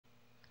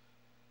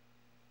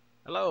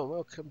Hello and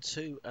welcome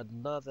to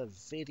another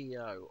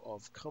video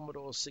of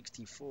Commodore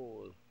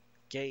 64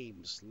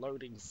 games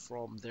loading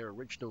from their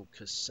original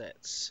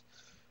cassettes.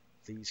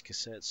 These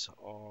cassettes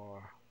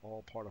are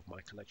all part of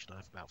my collection. I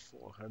have about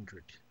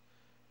 400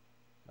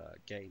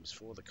 games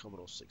for the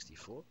Commodore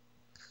 64,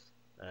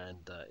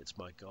 and it's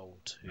my goal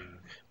to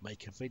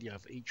make a video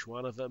of each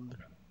one of them,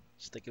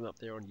 stick them up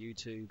there on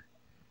YouTube,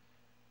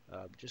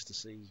 just to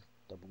see,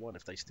 number one,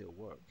 if they still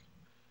work,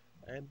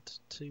 and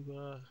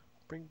to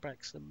bring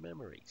back some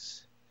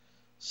memories.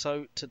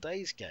 So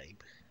today's game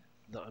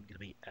that I'm going to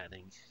be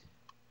adding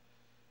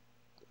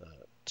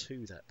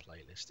to that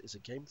playlist is a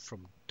game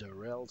from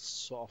Durrell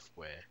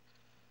Software.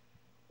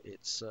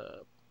 It's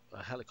a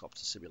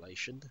helicopter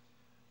simulation,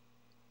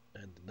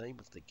 and the name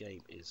of the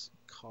game is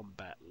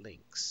Combat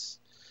Lynx.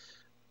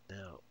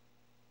 Now,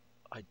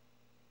 I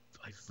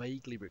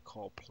vaguely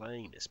recall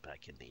playing this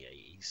back in the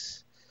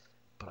 80s,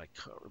 but I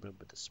can't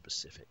remember the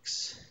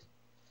specifics.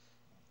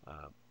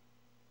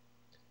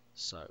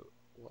 So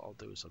what I'll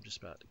do is I'm just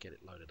about to get it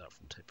loaded up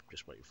from tape. I'm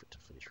just waiting for it to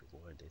finish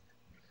rewinding.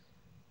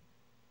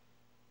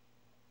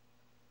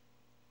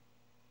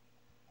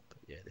 But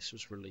yeah, this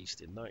was released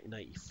in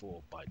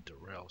 1984 by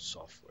Durrell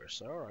Software.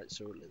 So alright,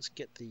 so let's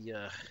get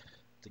the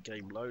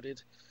game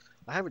loaded.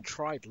 I haven't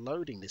tried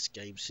loading this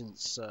game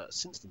since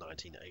the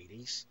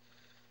 1980s,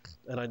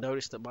 and I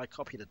noticed that my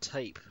copy of the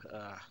tape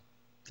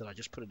that I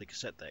just put in the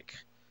cassette deck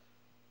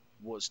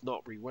was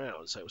not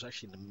rewound, so it was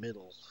actually in the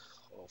middle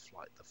of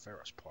like the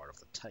ferrous part of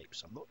the tape.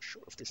 So I'm not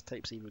sure if this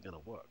tape's even going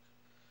to work.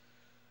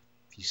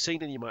 If you've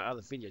seen any of my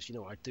other videos, you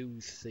know I do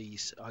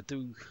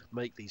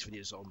make these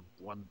videos on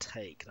one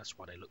take. That's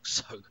why they look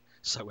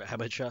so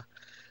amateur.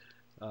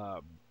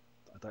 I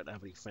don't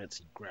have any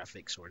fancy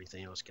graphics or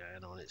anything else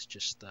going on. It's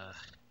just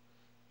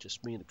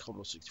me and the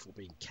Commodore 64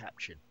 being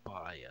captured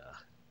by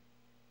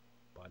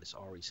this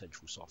RE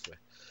Central software.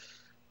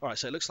 Alright,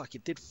 so it looks like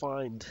it did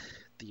find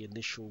the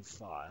initial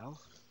file.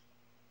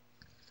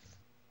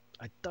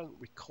 I don't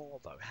recall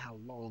though how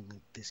long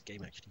this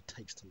game actually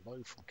takes to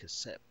load from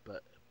cassette,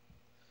 but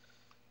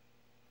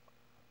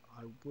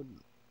I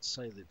wouldn't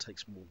say that it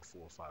takes more than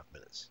 4 or 5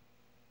 minutes.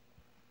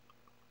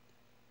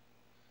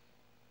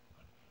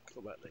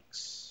 Combat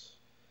Lynx.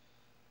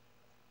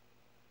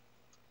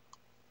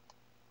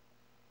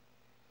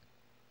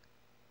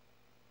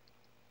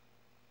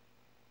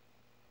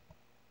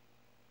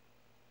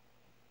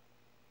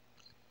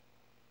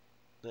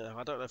 Now,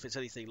 I don't know if it's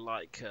anything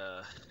like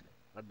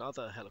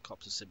another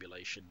helicopter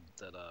simulation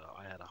that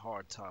I had a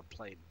hard time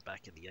playing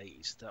back in the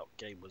 80s. That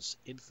game was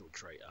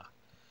Infiltrator.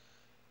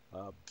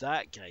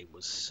 That game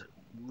was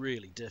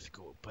really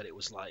difficult, but it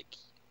was like,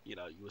 you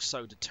know, you were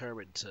so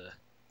determined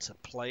to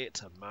play it,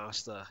 to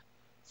master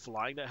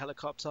flying that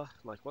helicopter.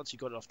 Like, once you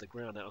got it off the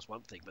ground, that was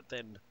one thing, but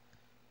then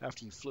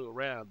after you flew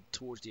around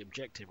towards the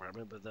objective, I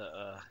remember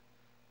that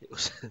it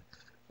was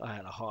I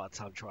had a hard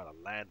time trying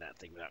to land that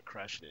thing without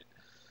crashing it.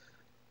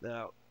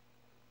 Now,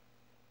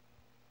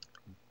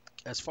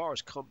 as far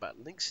as Combat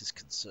Lynx is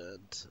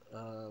concerned,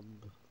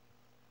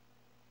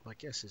 my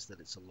guess is that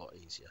it's a lot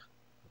easier.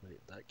 I mean,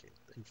 that game,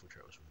 the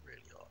Infiltrator, was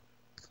really hard.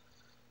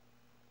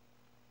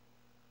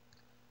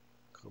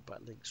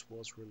 Combat Lynx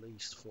was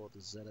released for the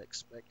ZX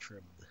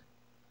Spectrum,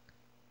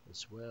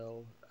 as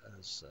well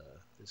as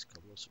this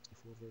Commodore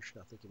 64 version.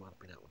 I think it might have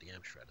been out with the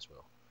Amstrad as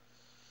well.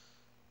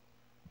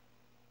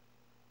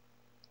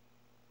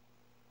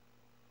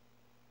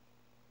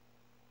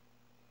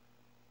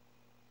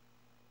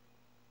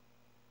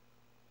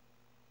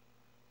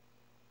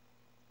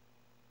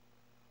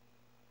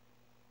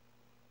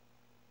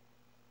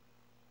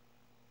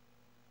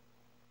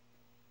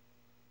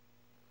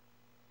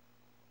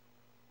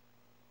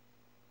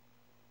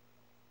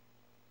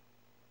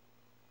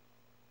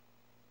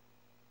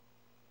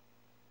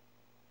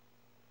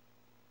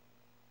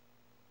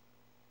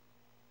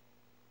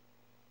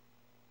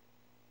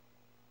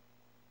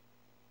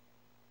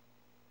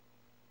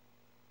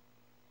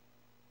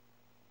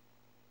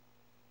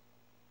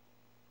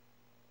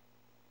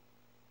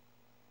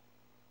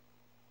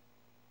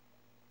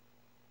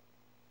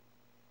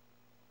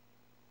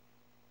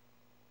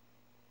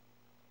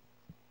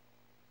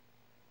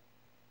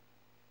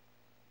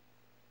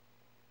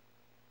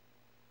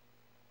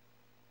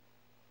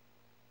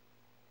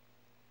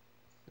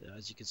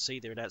 As you can see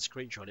there in that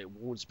screenshot, it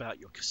warns about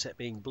your cassette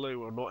being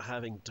blue or not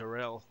having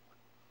Durrell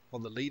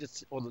on the leader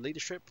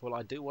strip. Well,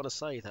 I do want to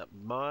say that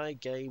my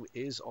game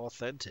is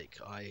authentic.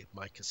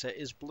 My cassette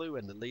is blue,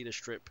 and the leader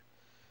strip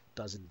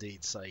does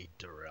indeed say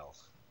Durrell.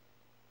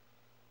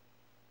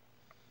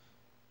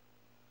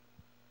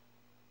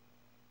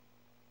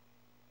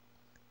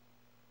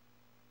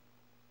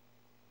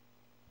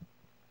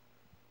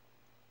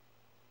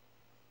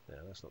 Now,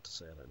 that's not to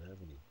say I don't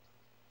have any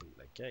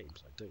bootleg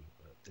games. I do,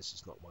 but this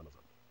is not one of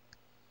them.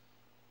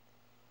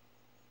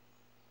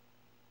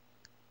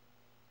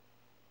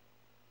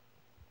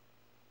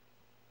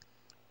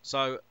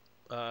 So,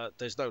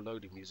 there's no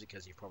loading music,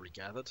 as you've probably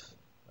gathered.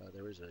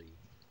 There is a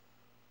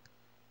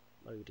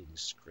loading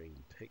screen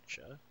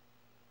picture.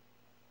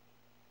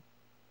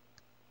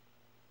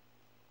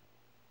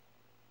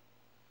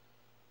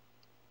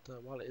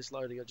 while it is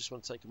loading, I just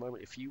want to take a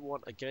moment. If you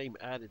want a game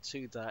added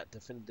to that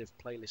definitive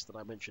playlist that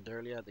I mentioned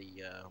earlier,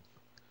 the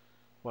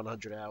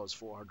 100 hours,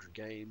 400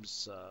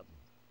 games,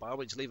 by all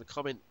means leave a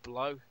comment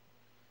below.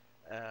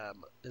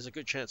 There's a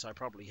good chance I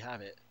probably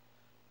have it,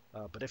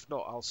 but if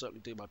not, I'll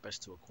certainly do my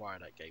best to acquire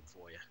that game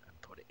for you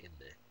and put it in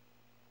there.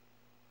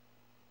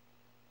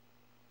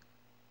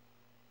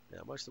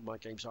 Now, most of my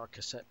games are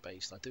cassette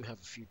based. I do have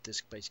a few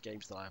disc based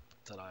games that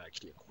I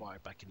actually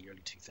acquired back in the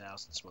early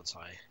 2000s. Once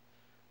I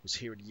was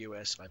here in the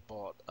US, I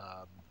bought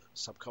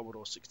some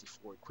Commodore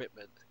 64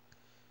 equipment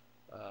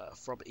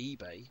from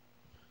eBay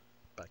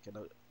back in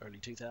the early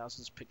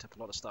 2000s. Picked up a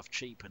lot of stuff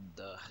cheap and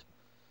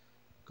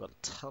got a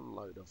ton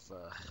load of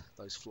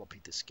those floppy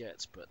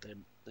diskettes. But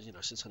then, you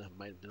know, since I never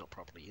made them, they're not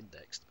properly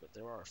indexed. But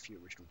there are a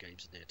few original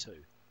games in there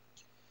too.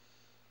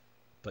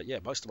 But yeah,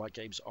 most of my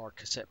games are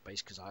cassette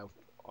based because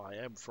I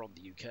am from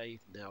the UK,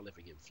 now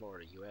living in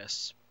Florida,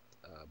 US.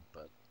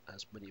 But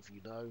as many of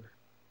you know,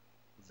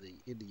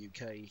 in the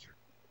UK,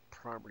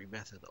 primary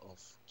method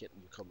of getting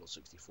your Commodore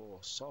 64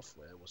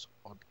 software was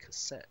on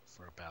cassette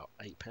for about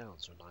 £8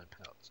 or £9.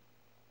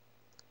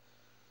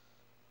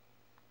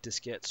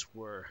 Diskettes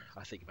were,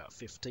 I think, about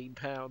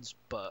 £15,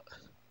 but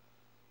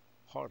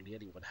hardly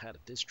anyone had a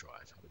disk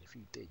drive. I mean, if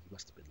you did, you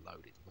must have been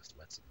loaded. You must have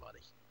had some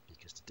money,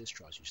 because the disk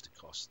drives used to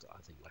cost,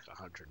 I think, like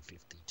 £150,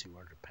 £200,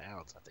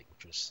 I think,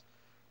 which was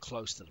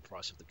close to the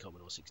price of the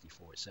Commodore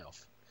 64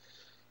 itself.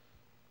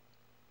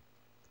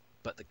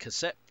 But the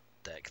cassette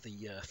deck, the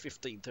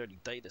 1530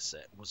 data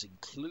set, was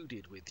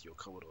included with your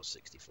Commodore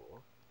 64,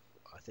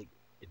 I think,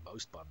 in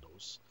most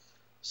bundles.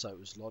 So it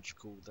was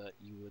logical that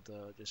you would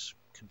just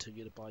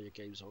continue to buy your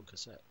games on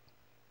cassette.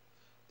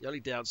 The only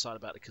downside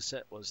about the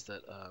cassette was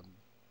that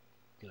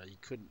you know, you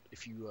couldn't,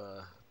 if you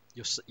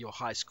your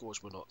high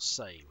scores were not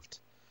saved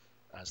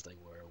as they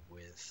were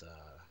with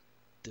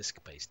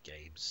disc-based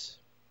games,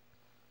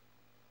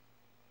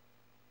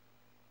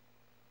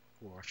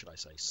 or should I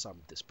say, some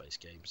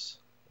disc-based games.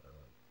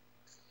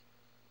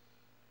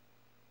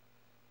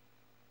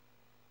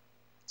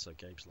 So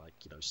games like,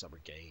 you know, Summer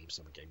Games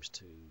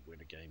 2,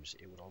 Winter Games,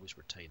 it would always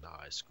retain the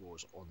highest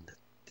scores on the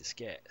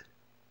diskette.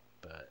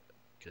 But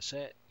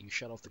cassette, you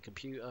shut off the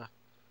computer,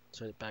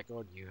 turn it back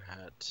on, you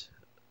had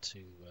to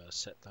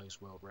set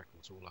those world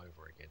records all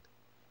over again.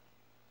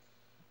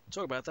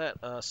 Talking about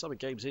that, Summer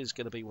Games is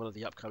going to be one of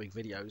the upcoming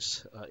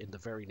videos in the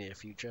very near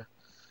future.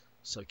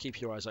 So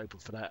keep your eyes open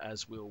for that,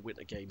 as will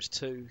Winter Games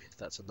 2.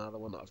 That's another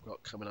one that I've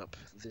got coming up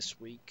this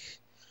week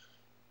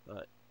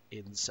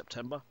in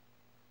September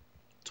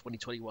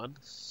 2021,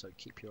 so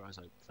keep your eyes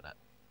open for that.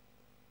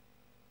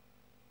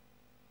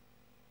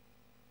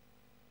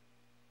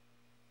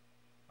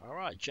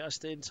 Alright,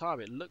 just in time.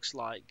 It looks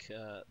like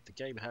the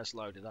game has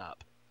loaded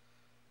up.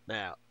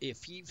 Now,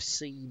 if you've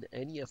seen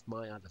any of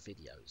my other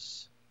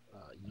videos,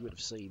 you would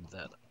have seen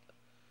that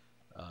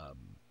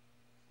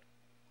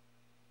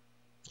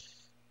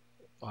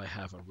I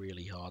have a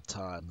really hard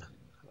time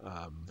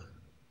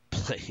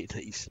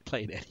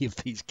playing any of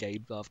these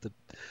games after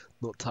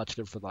not touching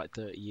them for like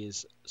 30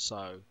 years.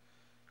 So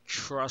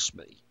trust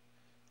me,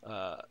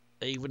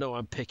 even though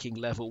I'm picking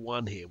level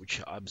 1 here,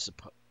 which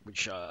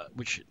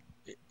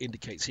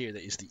indicates here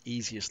that it's the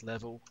easiest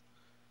level,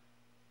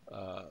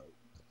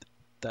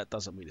 that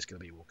doesn't mean it's going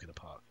to be a walk in the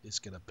park. It's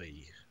going to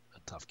be a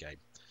tough game.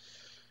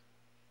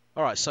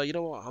 Alright, so you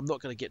know what, I'm not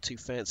going to get too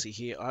fancy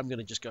here. I'm going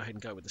to just go ahead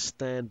and go with the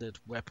standard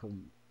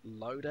weapon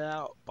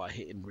loadout by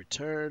hitting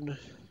return.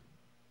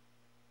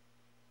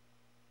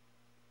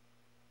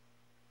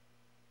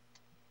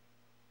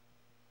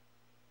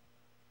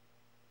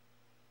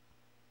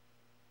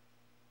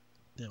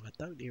 Now, I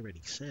don't hear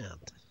any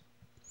sound.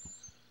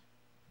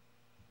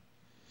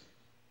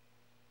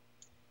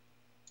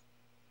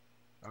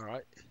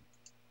 Alright,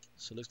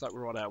 so it looks like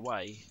we're on our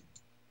way.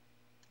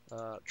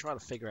 Trying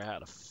to figure out how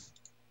to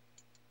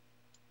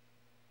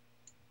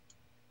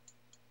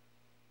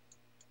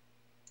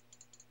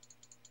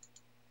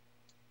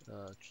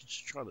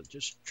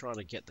just trying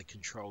to get the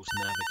controls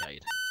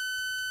navigated.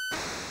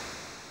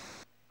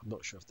 I'm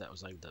not sure if that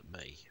was aimed at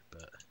me,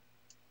 but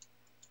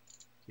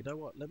you know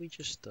what? Let me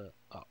just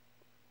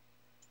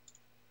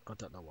I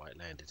don't know why it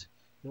landed.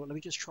 You know what? Let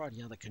me just try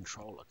the other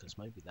controller, because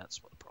maybe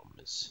that's what the problem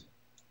is.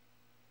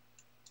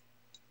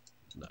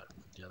 No,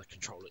 the other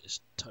controller is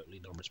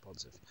totally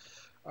non-responsive.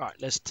 Alright,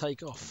 let's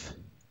take off.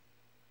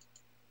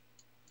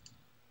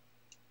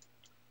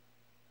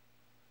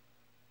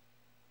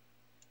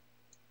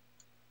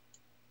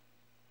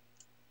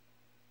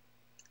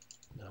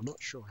 Now, I'm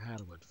not sure how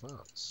to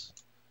advance.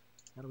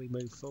 How do we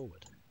move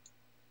forward?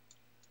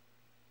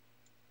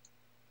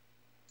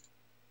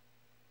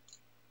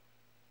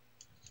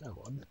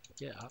 Go on,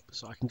 get up,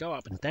 so I can go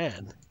up and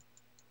down.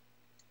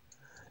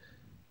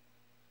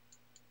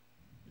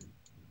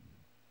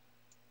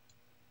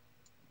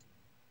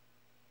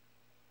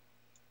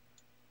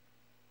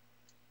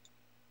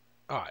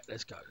 Alright,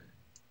 let's go.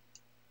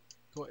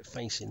 Got it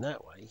facing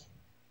that way.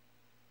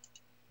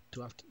 Do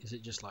I have to, is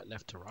it just like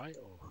left to right,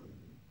 or?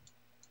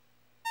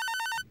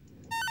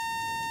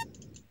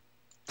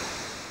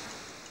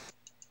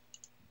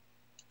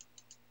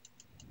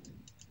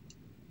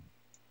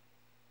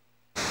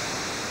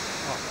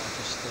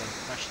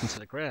 crashed into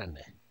the ground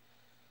there.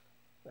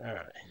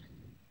 Alright.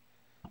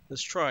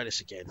 Let's try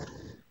this again.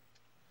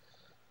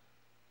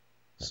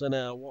 So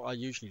now what I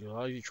usually do,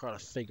 I usually try to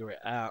figure it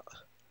out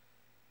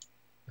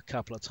a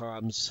couple of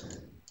times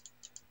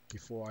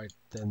before I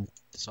then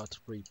decide to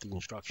read the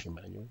instruction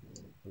manual.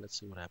 Let's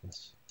see what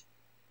happens.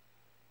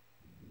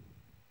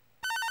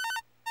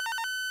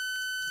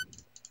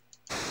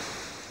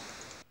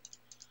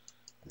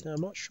 Now,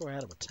 I'm not sure how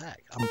to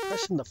attack. I'm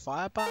pressing the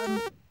fire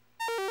button,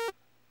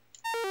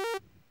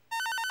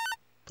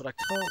 but I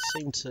can't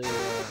seem to...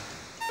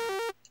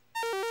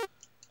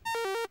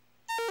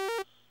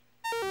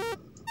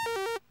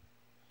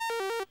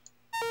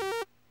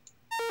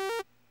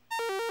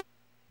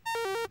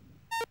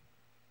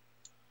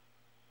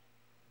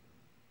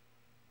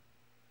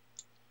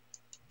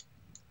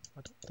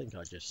 I don't think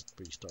I just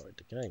restarted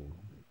the game.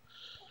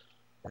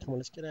 Come on,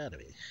 let's get out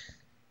of here.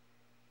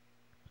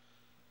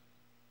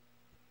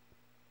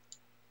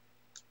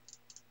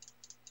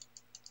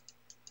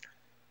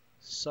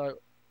 So,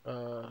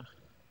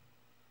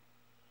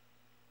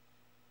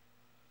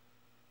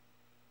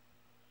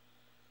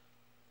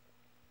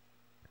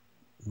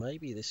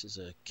 maybe this is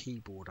a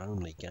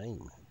keyboard-only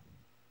game.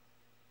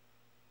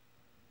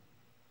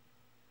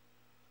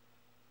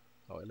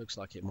 Oh, it looks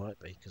like it might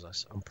be,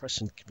 because I'm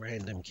pressing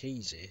random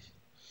keys here.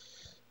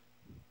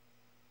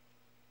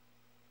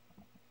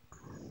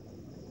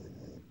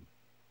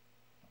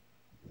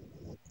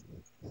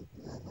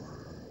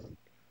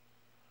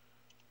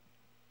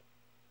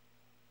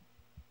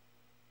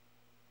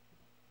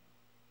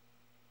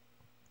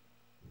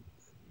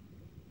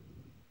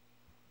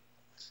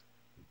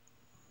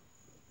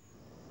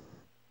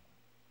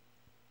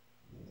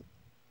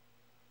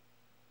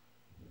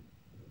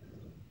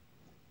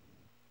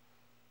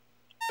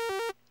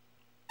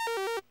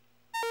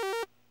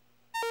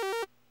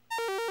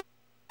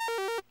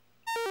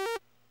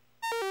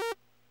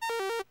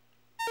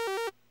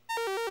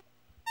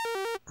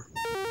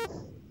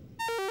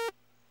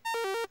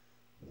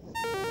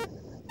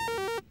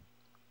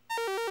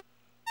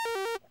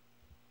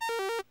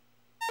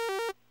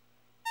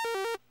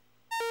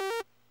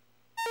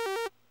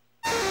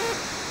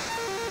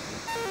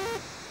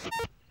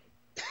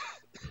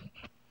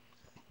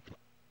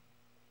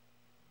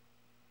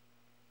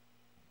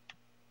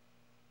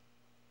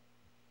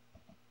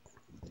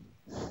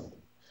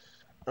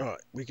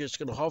 Alright, we're just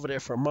going to hover there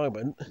for a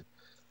moment.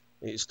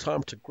 It's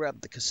time to grab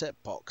the cassette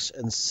box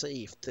and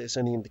see if there's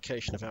any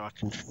indication of how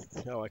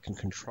I can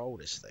control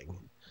this thing.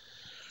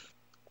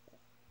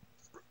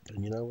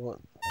 And you know what?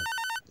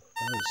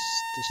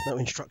 There's no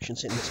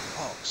instructions in this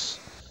box.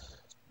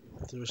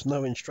 There's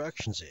no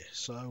instructions here,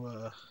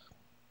 so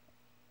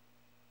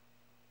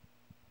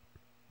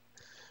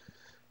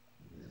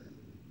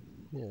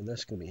yeah,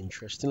 that's going to be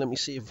interesting. Let me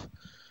see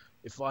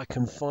if I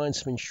can find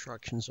some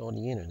instructions on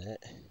the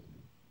internet.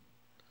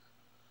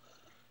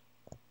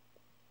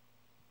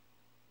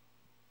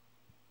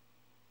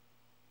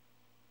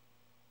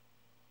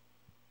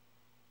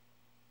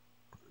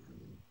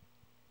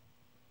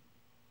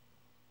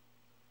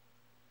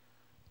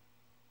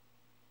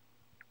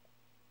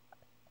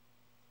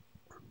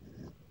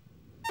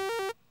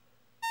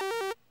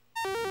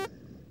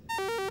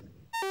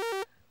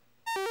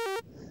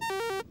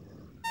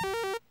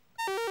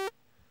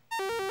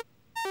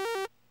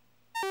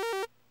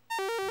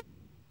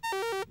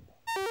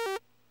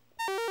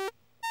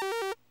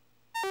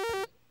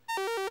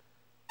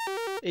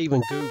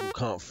 Even Google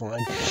can't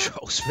find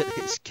controls for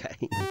this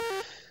game.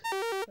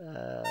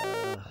 Oh,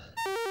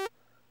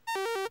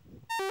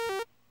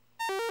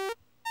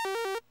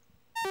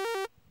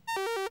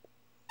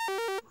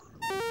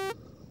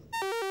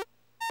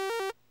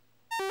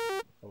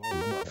 I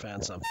might have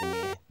found something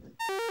here.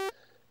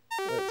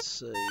 Let's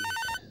see.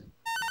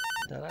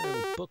 Now that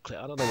little booklet,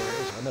 I don't know where it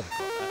is. I never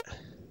got that.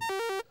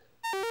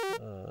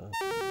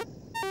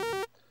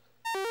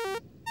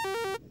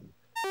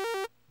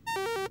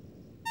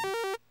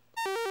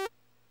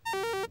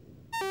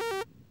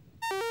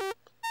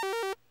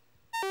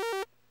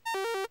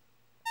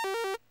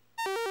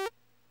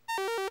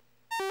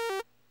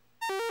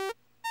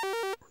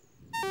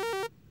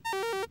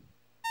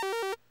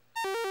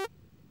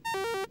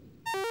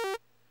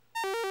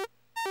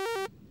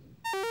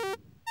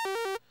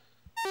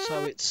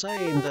 So it's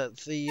saying that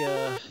the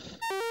oh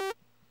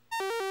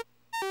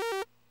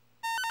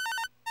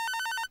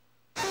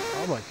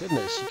my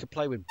goodness, you can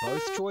play with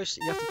both joysticks.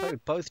 You have to play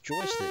with both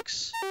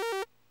joysticks.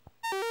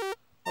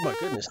 Oh my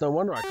goodness, no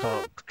wonder I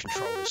can't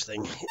control this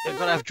thing. I've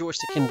got to have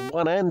joystick in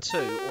 1 and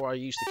 2, or I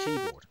use the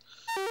keyboard.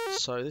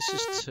 So this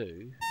is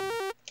 2.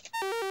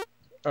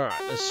 All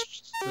right, let's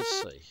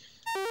see.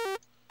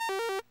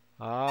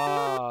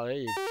 Ah, there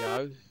you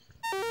go.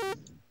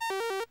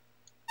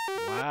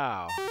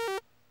 Wow.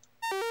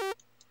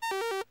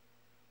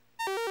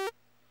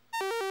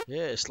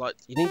 Yeah, it's like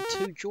you need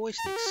 2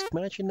 joysticks.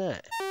 Imagine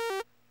that.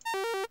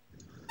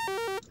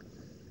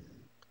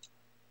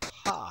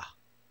 Ha.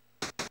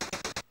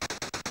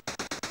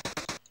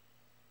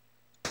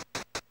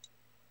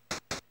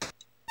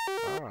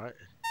 Alright.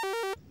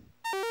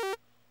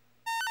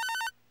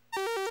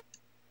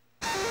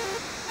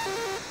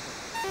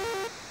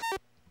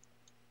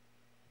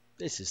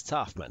 This is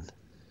tough, man.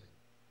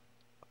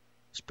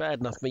 It's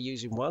bad enough me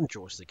using one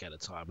joystick at a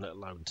time, let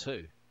alone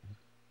two.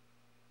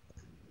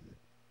 I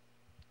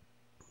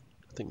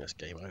think that's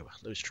game over.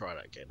 Let's try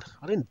that again.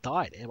 I didn't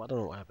die there, but I don't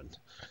know what happened.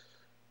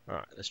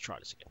 Alright, let's try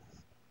this again.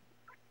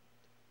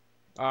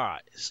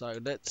 Alright, so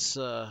let's...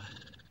 Oh,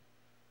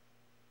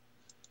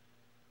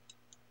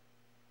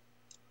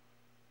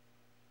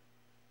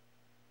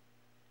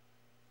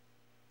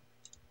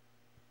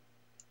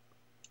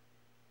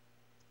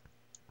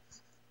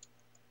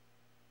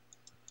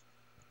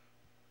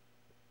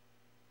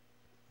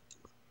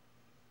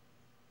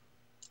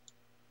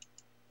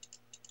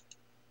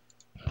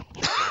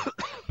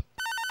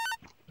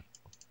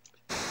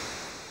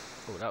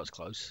 that was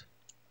close.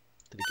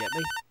 Did it get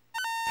me?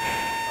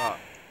 Oh.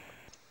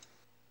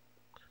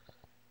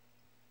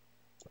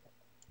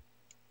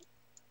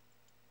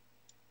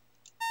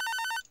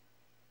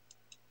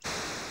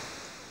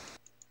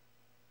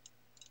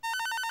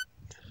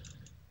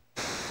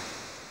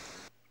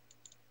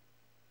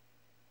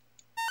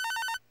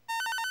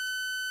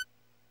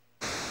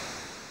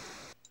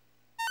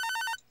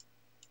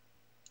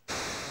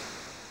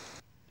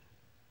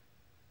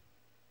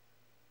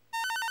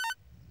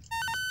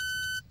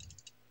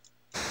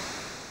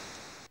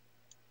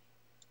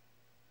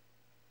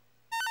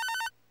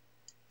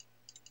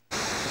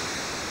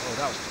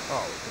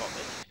 Oh, it got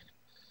me.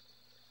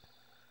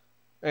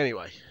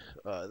 Anyway,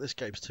 this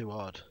game's too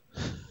hard.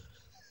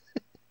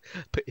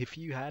 But if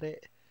you had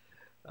it,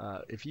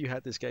 if you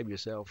had this game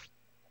yourself,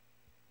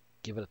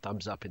 give it a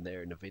thumbs up in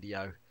there in the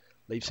video.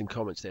 Leave some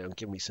comments there and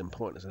give me some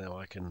pointers on how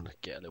I can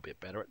get a little bit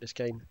better at this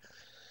game.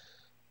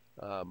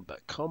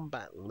 But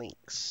Combat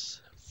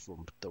Lynx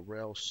from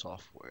Darrell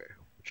Software,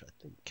 which I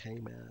think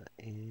came out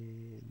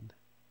in...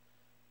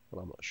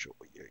 Well, I'm not sure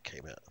what year it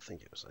came out. I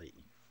think it was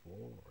 84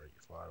 or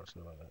 85 or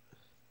something like that.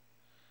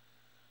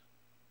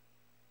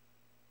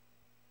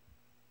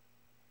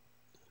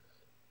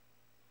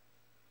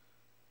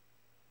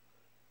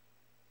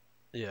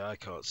 Yeah, I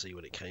can't see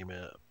when it came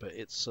out, but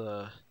it's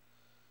I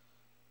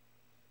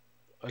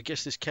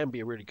guess this can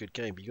be a really good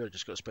game, but you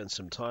just got to spend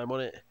some time on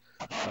it.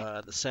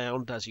 The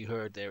sound, as you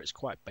heard there, is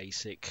quite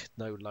basic.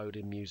 No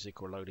loading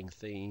music or loading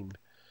theme.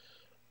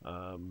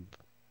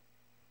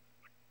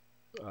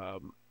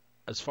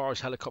 As far as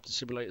helicopter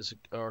simulators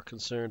are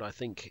concerned, I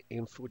think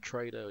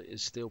Infiltrator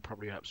is still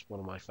probably perhaps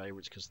one of my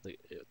favorites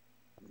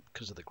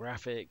because of the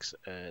graphics,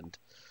 and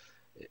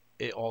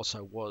it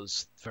also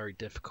was very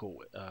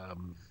difficult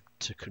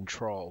to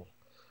control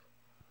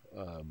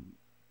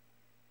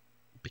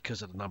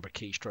because of the number of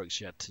keystrokes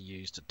you had to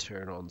use to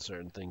turn on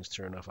certain things,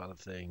 turn off other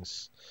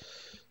things.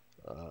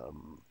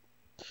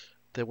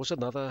 There was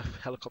another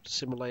helicopter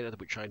simulator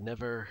which I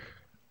never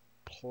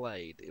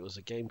played. It was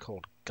a game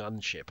called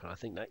Gunship, and I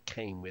think that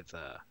came with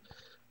a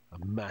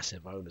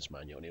massive owner's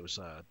manual, and it was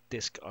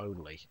disc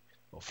only,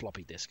 or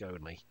floppy disk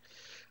only.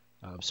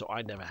 So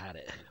I never had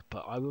it,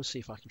 but I will see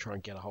if I can try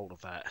and get a hold of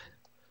that,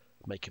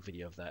 make a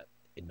video of that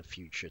in the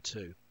future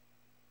too.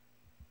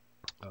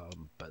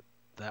 But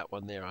that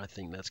one there, I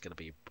think that's going to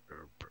be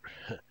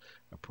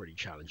a pretty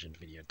challenging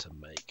video to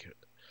make,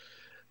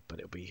 but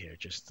it'll be here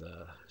just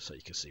so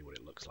you can see what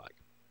it looks like.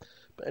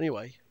 But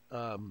anyway,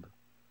 as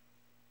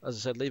I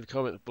said, leave a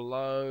comment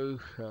below.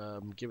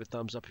 Give a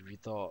thumbs up if you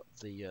thought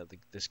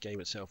this game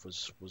itself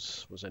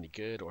was any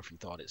good, or if you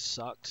thought it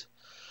sucked.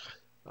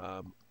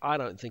 I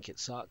don't think it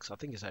sucks. I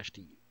think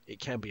it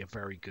can be a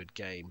very good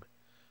game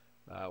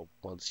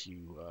once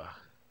you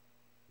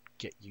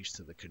get used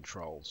to the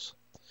controls.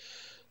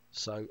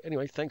 So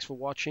anyway, thanks for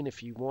watching.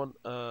 If you want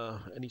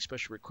any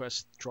special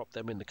requests, drop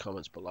them in the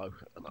comments below,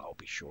 and I'll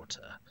be sure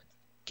to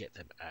get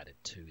them added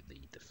to the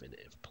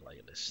definitive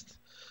playlist.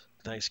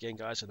 Thanks again,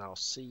 guys, and I'll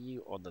see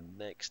you on the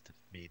next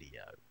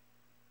video.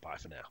 Bye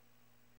for now.